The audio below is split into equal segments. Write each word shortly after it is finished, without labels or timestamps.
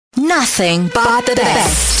Nothing but the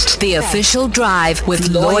best. The official drive with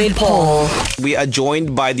LLoyd Paul. We are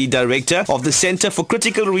joined by the director of the Center for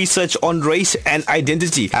Critical Research on Race and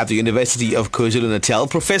Identity at the University of KwaZulu-Natal,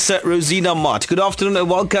 Professor Rozeena Maart. Good afternoon and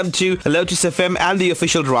welcome to Lotus FM and the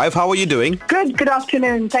official drive. How are you doing? Good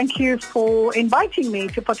afternoon. Thank you for inviting me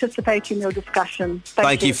to participate in your discussion.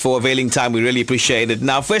 Thank you for availing time. We really appreciate it.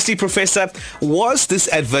 Now, firstly, Professor, was this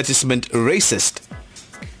advertisement racist?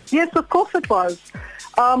 Yes, of course it was.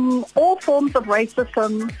 All forms of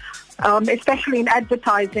racism, especially in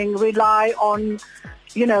advertising, rely on,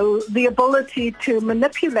 the ability to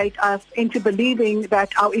manipulate us into believing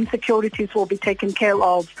that our insecurities will be taken care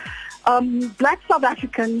of. Black South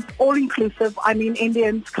Africans, all inclusive,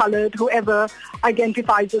 Indians, coloured, whoever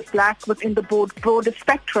identifies as black within the broader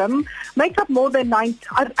spectrum, make up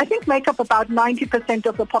about 90%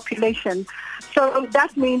 of the population. So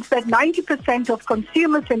that means that 90% of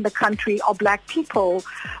consumers in the country are black people.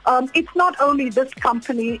 It's not only this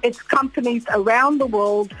company, it's companies around the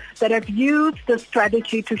world that have used this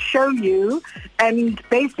strategy to show you and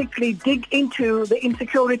basically dig into the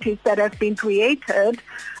insecurities that have been created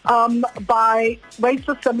by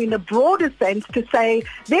racism in a broader sense to say,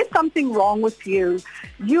 there's something wrong with you.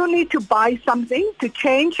 You need to buy something to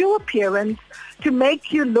change your appearance, to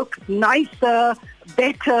make you look nicer,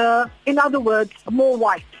 better, in other words, more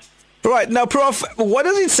white. Right. Now, Prof, what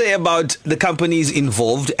does it say about the companies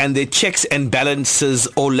involved and their checks and balances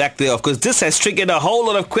or lack thereof? Because this has triggered a whole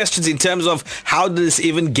lot of questions in terms of how did this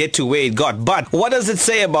even get to where it got. But what does it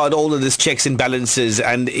say about all of these checks and balances,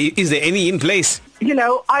 and is there any in place?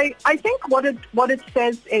 I think what it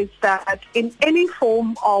says is that in any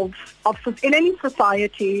form in any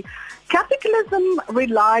society, capitalism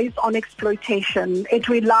relies on exploitation. It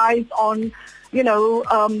relies on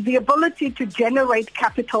the ability to generate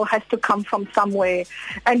capital has to come from somewhere.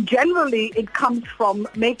 And generally, it comes from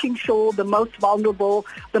making sure the most vulnerable,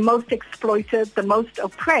 the most exploited, the most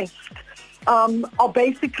oppressed are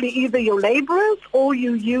basically either your laborers or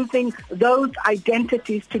you using those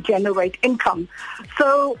identities to generate income.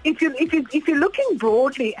 So if you're looking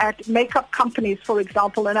broadly at makeup companies, for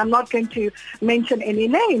example, and I'm not going to mention any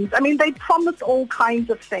names, they promise all kinds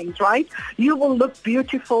of things, right? You will look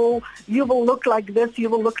beautiful, you will look like this, you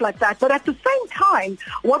will look like that. But at the same time,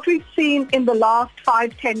 what we've seen in the last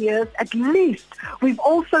 5-10 years at least, we've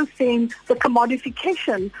also seen the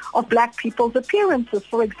commodification of black people's appearances.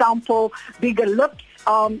 For example, bigger lips,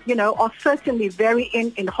 are certainly very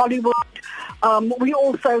in Hollywood. We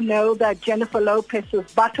also know that Jennifer Lopez's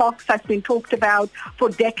buttocks has been talked about for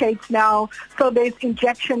decades now. So there's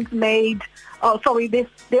injections made.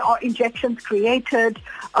 There are injections created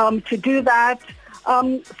to do that.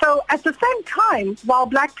 So at the same time, while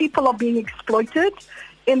black people are being exploited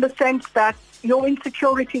in the sense that your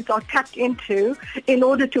insecurities are tapped into in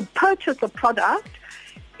order to purchase a product,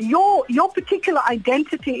 your particular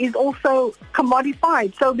identity is also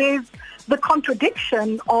commodified. So there's the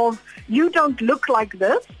contradiction of you don't look like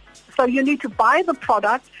this, so you need to buy the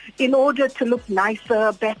product in order to look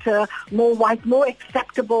nicer, better, more white, more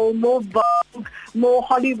acceptable, more Vogue, more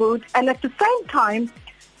Hollywood. And at the same time,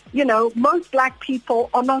 most black people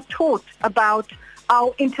are not taught about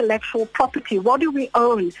our intellectual property. What do we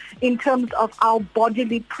own in terms of our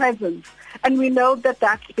bodily presence? And we know that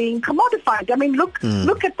that's being commodified.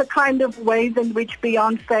 Look at the kind of ways in which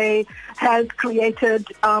Beyonce has created,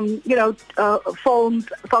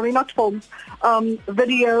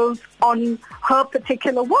 videos on her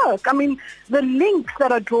particular work. The links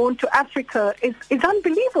that are drawn to Africa is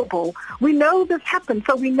unbelievable. We know this happens.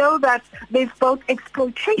 So we know that there's both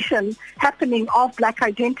exploitation happening of black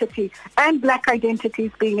identity and black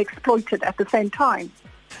identities being exploited at the same time.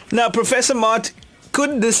 Now, Professor Maart,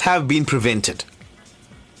 could this have been prevented?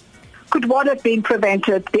 Could what have been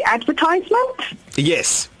prevented? The advertisement?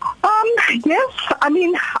 Yes. Yes.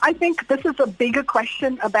 I think this is a bigger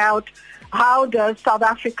question about how do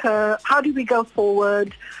we go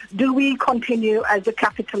forward? Do we continue as a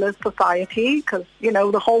capitalist society? Because,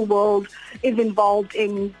 the whole world is involved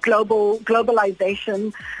in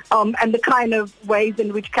globalization, and the kind of ways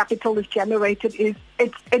in which capital is generated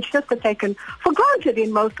it's just taken for granted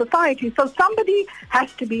in most societies. So somebody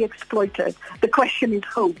has to be exploited. The question is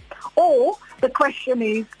who? Or the question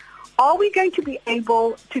is, are we going to be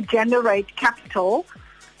able to generate capital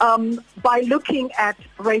by looking at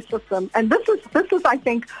racism? And this is, I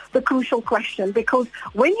think, the crucial question, because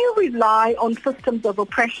when you rely on systems of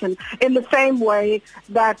oppression in the same way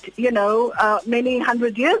that, many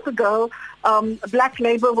hundred years ago, black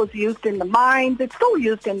labor was used in the mines, it's still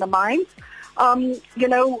used in the mines,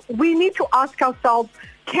 we need to ask ourselves,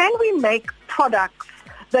 can we make products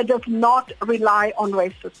that does not rely on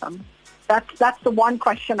racism? That's the one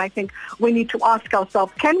question I think we need to ask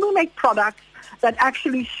ourselves. Can we make products that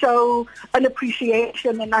actually show an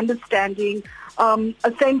appreciation and understanding,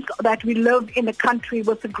 a sense that we live in a country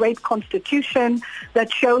with a great constitution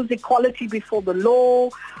that shows equality before the law?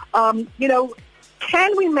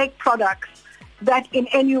 Can we make products that in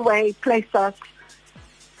any way place us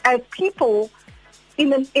as people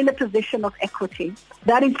in a position of equity?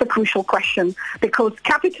 That is the crucial question, because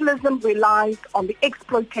capitalism relies on the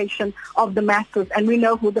exploitation of the masses, and we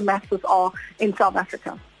know who the masses are in South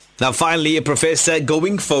Africa. Now, finally, Professor,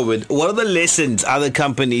 going forward, what are the lessons other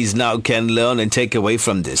companies now can learn and take away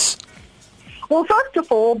from this? Well, first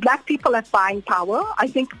of all, black people have buying power. I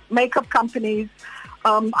think makeup companies,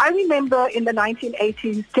 I remember in the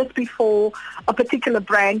 1980s, just before a particular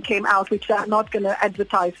brand came out, which I'm not going to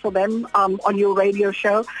advertise for them on your radio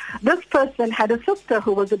show, this person had a sister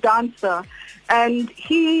who was a dancer, and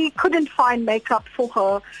he couldn't find makeup for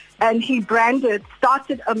her, and he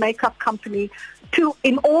started a makeup company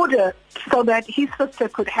in order so that his sister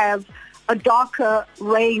could have a darker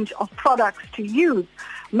range of products to use.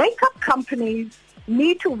 Makeup companies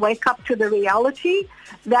need to wake up to the reality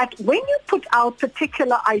that when you put out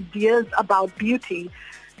particular ideas about beauty,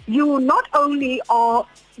 you not only are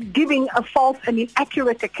giving a false and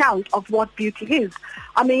inaccurate account of what beauty is.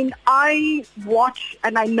 I mean, I watch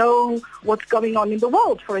and I know what's going on in the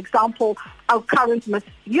world. For example, our current Miss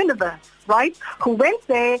Universe, right, who went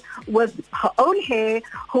there with her own hair,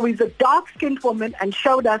 who is a dark-skinned woman, and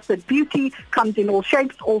showed us that beauty comes in all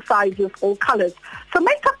shapes, all sizes, all colors. So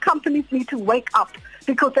makeup companies need to wake up,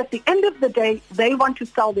 because at the end of the day, they want to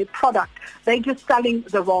sell their product. They're just selling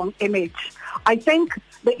the wrong image. I think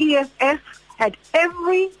the EFF had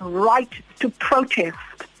every right to protest,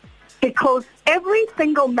 because every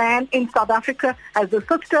single man in South Africa has a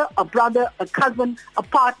sister, a brother, a cousin, a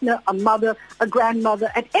partner, a mother, a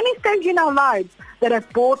grandmother, at any stage in our lives that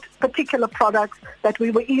have bought particular products that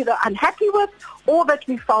we were either unhappy with or that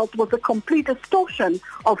we felt was a complete distortion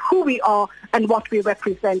of who we are and what we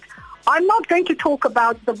represent. I'm not going to talk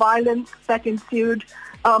about the violence that ensued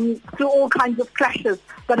through all kinds of clashes,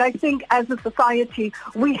 but I think as a society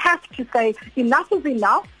we have to say enough is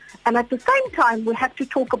enough, and at the same time we have to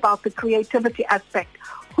talk about the creativity aspect.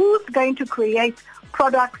 Who's going to create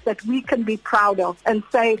products that we can be proud of and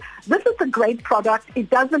say, this is a great product,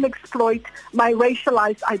 it doesn't exploit my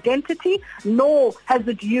racialized identity, nor has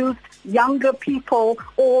it used younger people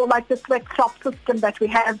or like the sweatshop system that we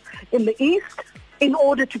have in the East in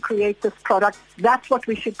order to create this product. That's what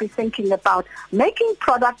we should be thinking about. Making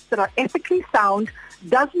products that are ethically sound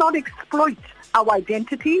does not exploit our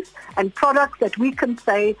identities, and products that we can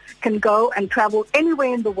say can go and travel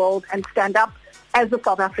anywhere in the world and stand up as a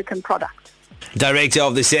South African product. Director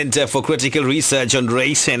of the Center for Critical Research on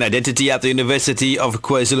Race and Identity at the University of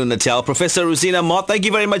KwaZulu-Natal, Professor Rozeena Maart, thank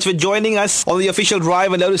you very much for joining us on the official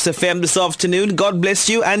drive on Lotus FM this afternoon. God bless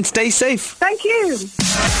you and stay safe. Thank you.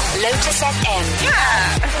 Lotus FM.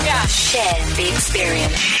 Yeah. Share the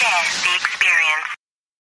experience.